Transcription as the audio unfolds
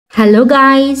Hello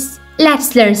guys,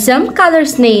 let's learn some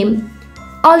colors name.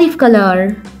 Olive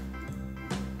color,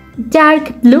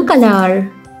 dark blue color,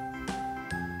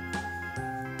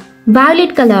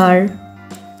 violet color,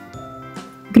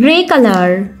 grey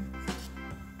color,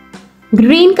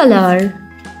 green color,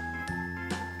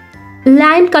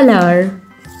 lime color,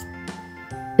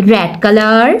 red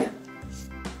color,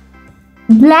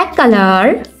 black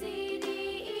color,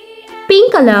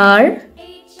 pink color,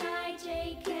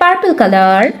 purple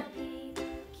color,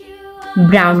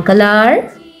 brown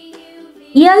color,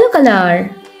 yellow color.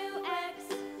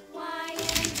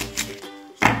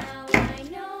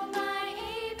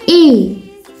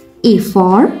 A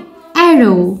for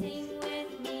arrow.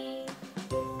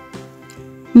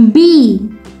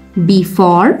 B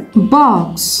for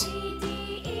box.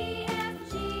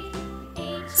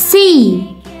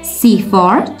 C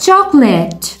for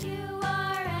chocolate.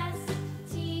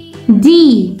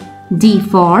 D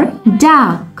for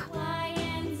duck.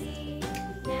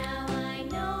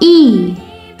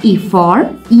 E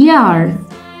for ear.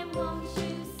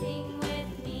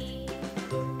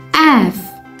 F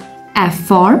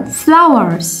for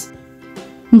flowers.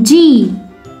 G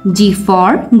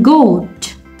for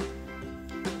goat.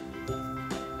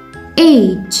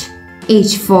 H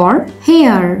for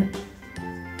hair.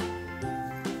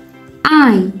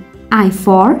 I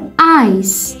for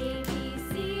eyes.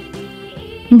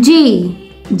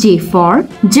 J for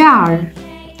jar.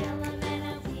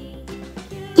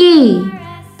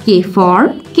 K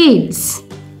for kids.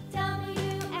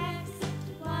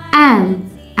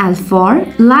 L for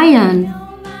lion.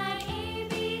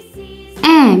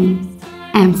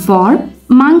 M for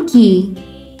monkey.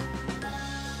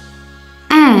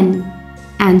 N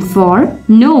for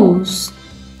nose.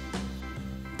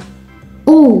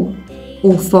 O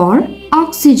for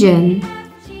oxygen.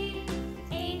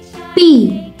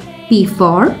 P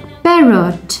for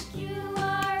parrot.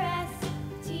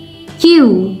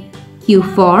 Q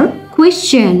for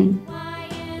question.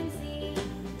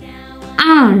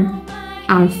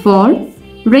 R for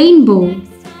rainbow.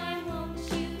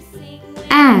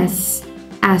 S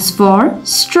for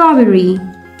strawberry.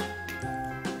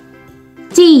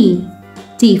 T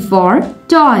for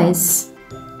toys.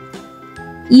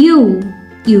 U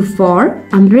for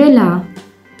umbrella.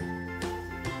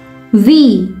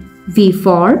 V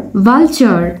for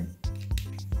vulture.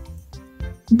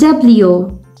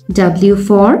 W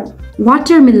for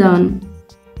watermelon.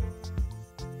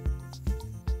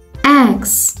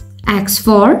 X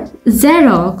for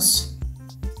Xerox.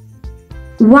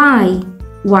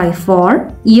 Y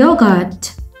for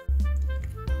yogurt.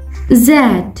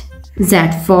 Z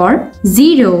for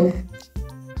zero.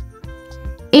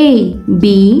 A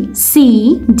B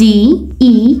C D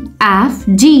E F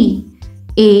G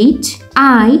H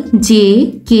I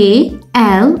J K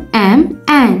L M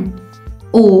N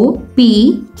O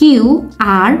P Q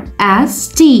R S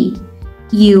T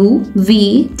U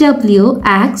V W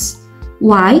X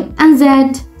Y and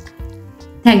Z.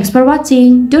 Thanks for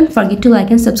watching. Don't forget to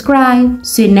like and subscribe.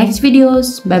 See you in next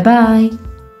videos. Bye bye.